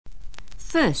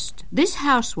First, this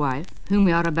housewife, whom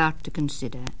we are about to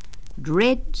consider,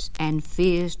 dreads and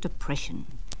fears depression,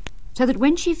 so that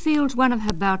when she feels one of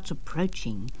her bouts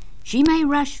approaching, she may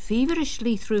rush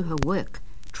feverishly through her work,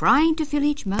 trying to fill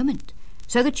each moment,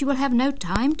 so that she will have no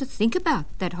time to think about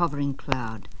that hovering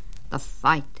cloud. The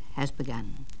fight has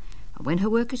begun. And when her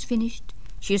work is finished,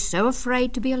 she is so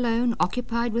afraid to be alone,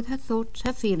 occupied with her thoughts,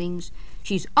 her feelings,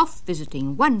 she's off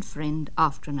visiting one friend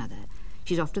after another.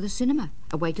 She's off to the cinema,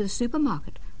 away to the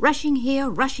supermarket, rushing here,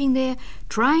 rushing there,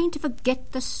 trying to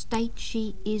forget the state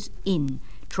she is in,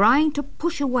 trying to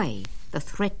push away the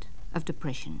threat of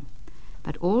depression.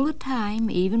 But all the time,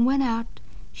 even when out,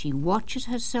 she watches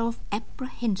herself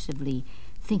apprehensively,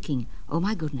 thinking, "Oh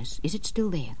my goodness, is it still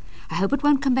there? I hope it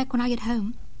won't come back when I get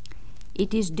home."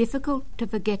 It is difficult to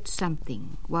forget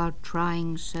something while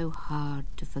trying so hard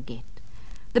to forget.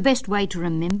 The best way to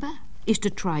remember is to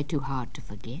try too hard to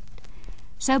forget.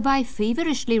 So by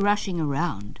feverishly rushing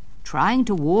around, trying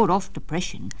to ward off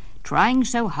depression, trying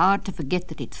so hard to forget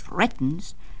that it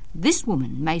threatens, this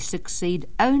woman may succeed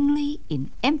only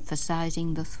in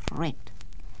emphasizing the threat.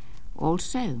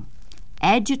 Also,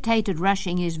 agitated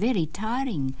rushing is very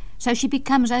tiring, so she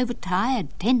becomes overtired,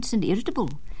 tense and irritable.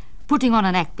 Putting on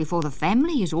an act before the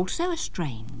family is also a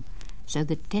strain, so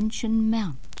the tension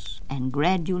mounts and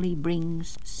gradually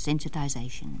brings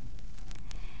sensitization.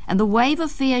 And the wave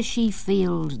of fear she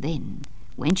feels then,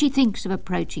 when she thinks of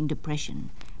approaching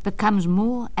depression, becomes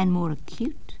more and more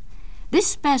acute. This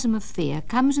spasm of fear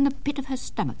comes in the pit of her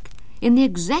stomach, in the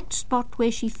exact spot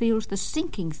where she feels the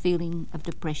sinking feeling of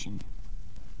depression.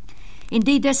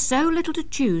 Indeed, there's so little to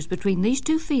choose between these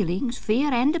two feelings,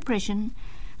 fear and depression,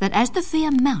 that as the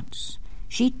fear mounts,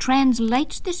 she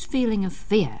translates this feeling of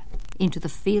fear into the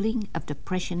feeling of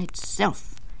depression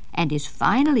itself, and is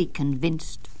finally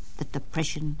convinced that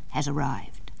depression has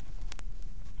arrived.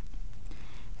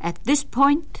 At this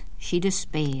point, she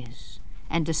despairs,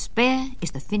 and despair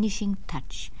is the finishing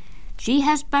touch. She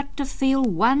has but to feel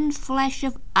one flash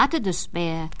of utter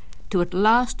despair to at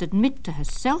last admit to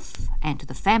herself and to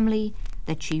the family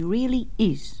that she really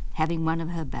is having one of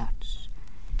her bouts.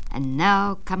 And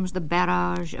now comes the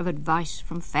barrage of advice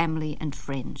from family and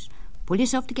friends. "Pull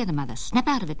yourself together, mother. Snap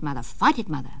out of it, mother. Fight it,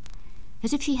 mother."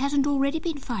 As if she hasn't already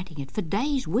been fighting it for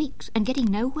days, weeks, and getting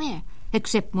nowhere,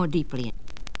 except more deeply.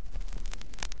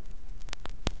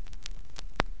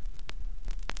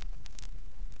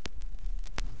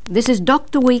 This is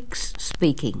Dr. Weeks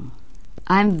speaking.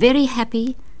 I'm very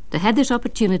happy to have this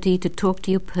opportunity to talk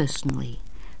to you personally.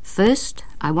 First,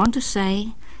 I want to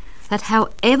say that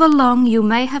however long you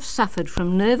may have suffered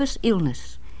from nervous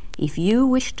illness, if you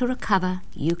wish to recover,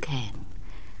 you can.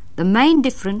 The main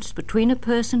difference between a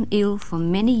person ill for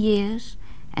many years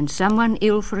and someone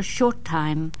ill for a short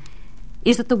time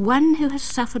is that the one who has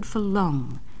suffered for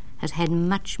long has had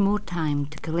much more time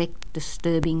to collect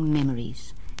disturbing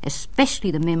memories,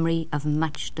 especially the memory of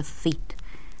much defeat,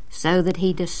 so that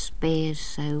he despairs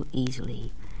so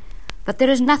easily. But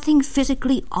there is nothing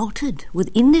physically altered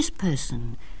within this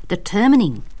person,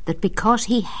 determining that because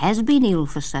he has been ill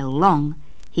for so long,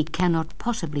 he cannot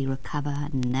possibly recover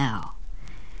now.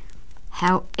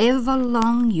 However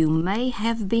long you may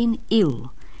have been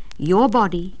ill, your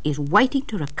body is waiting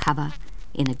to recover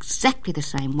in exactly the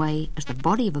same way as the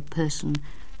body of a person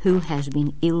who has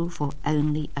been ill for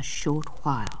only a short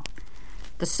while.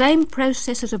 The same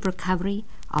processes of recovery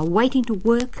are waiting to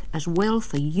work as well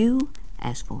for you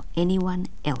as for anyone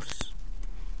else.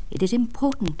 It is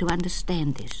important to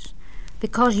understand this,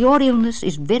 because your illness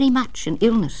is very much an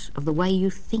illness of the way you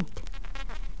think.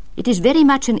 It is very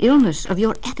much an illness of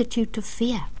your attitude to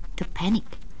fear, to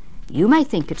panic. You may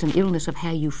think it's an illness of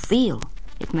how you feel.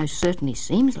 It most certainly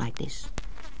seems like this.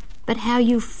 But how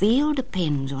you feel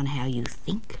depends on how you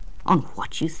think, on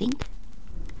what you think.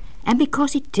 And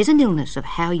because it is an illness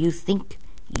of how you think,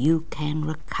 you can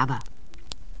recover.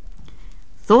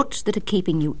 Thoughts that are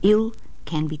keeping you ill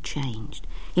can be changed.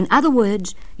 In other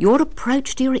words, your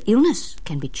approach to your illness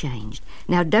can be changed.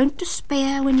 Now, don't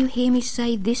despair when you hear me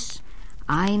say this.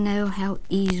 I know how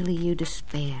easily you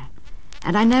despair,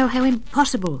 and I know how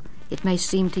impossible it may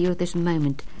seem to you at this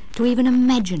moment to even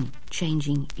imagine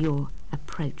changing your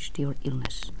approach to your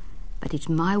illness. But it's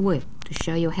my work to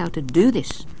show you how to do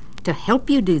this, to help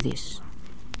you do this.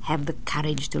 Have the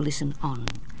courage to listen on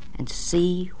and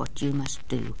see what you must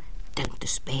do. Don't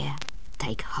despair.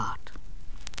 Take heart.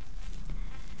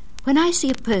 When I see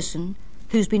a person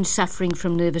who's been suffering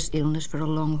from nervous illness for a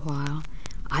long while,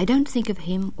 I don't think of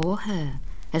him or her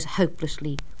as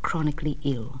hopelessly, chronically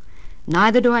ill.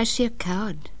 Neither do I see a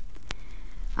coward.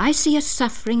 I see a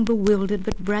suffering, bewildered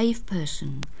but brave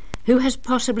person who has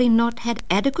possibly not had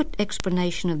adequate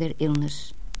explanation of their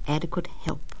illness, adequate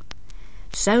help.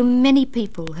 So many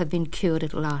people have been cured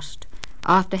at last,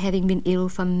 after having been ill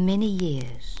for many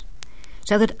years,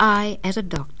 so that I, as a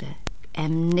doctor,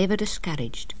 am never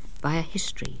discouraged by a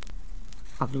history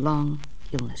of long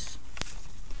illness.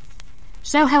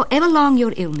 So however long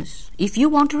your illness, if you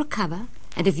want to recover,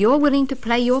 and if you're willing to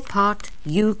play your part,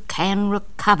 you can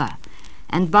recover.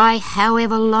 And by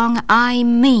however long, I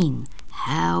mean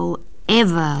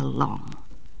however long.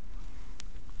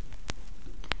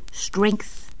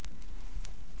 Strength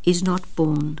is not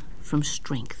born from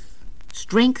strength.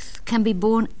 Strength can be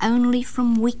born only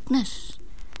from weakness.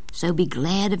 So be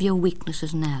glad of your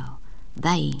weaknesses now.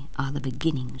 They are the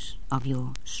beginnings of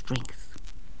your strength.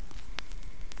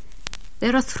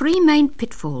 There are three main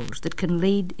pitfalls that can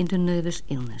lead into nervous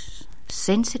illness: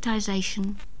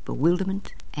 sensitization,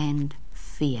 bewilderment, and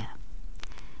fear.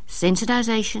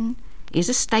 Sensitization is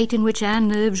a state in which our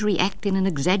nerves react in an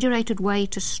exaggerated way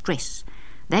to stress.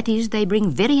 That is, they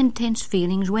bring very intense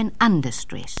feelings when under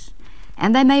stress,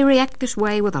 and they may react this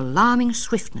way with alarming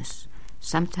swiftness,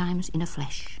 sometimes in a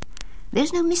flash.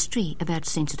 There's no mystery about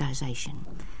sensitization.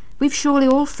 We've surely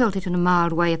all felt it in a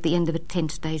mild way at the end of a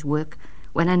tense day's work,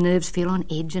 when our nerves feel on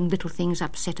edge and little things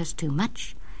upset us too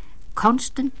much.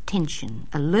 Constant tension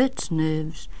alerts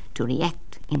nerves to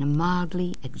react in a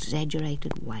mildly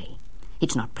exaggerated way.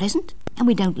 It's not pleasant, and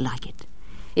we don't like it.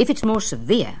 If it's more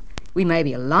severe, we may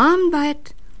be alarmed by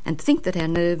it and think that our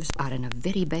nerves are in a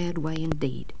very bad way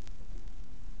indeed.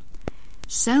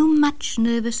 So much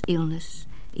nervous illness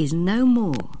is no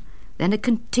more than a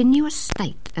continuous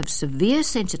state of severe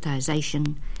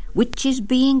sensitization which is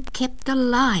being kept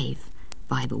alive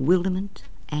by bewilderment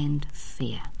and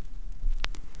fear.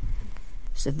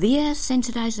 Severe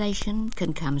sensitization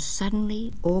can come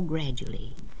suddenly or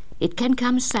gradually. It can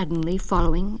come suddenly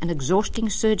following an exhausting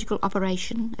surgical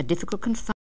operation, a difficult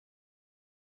confinement,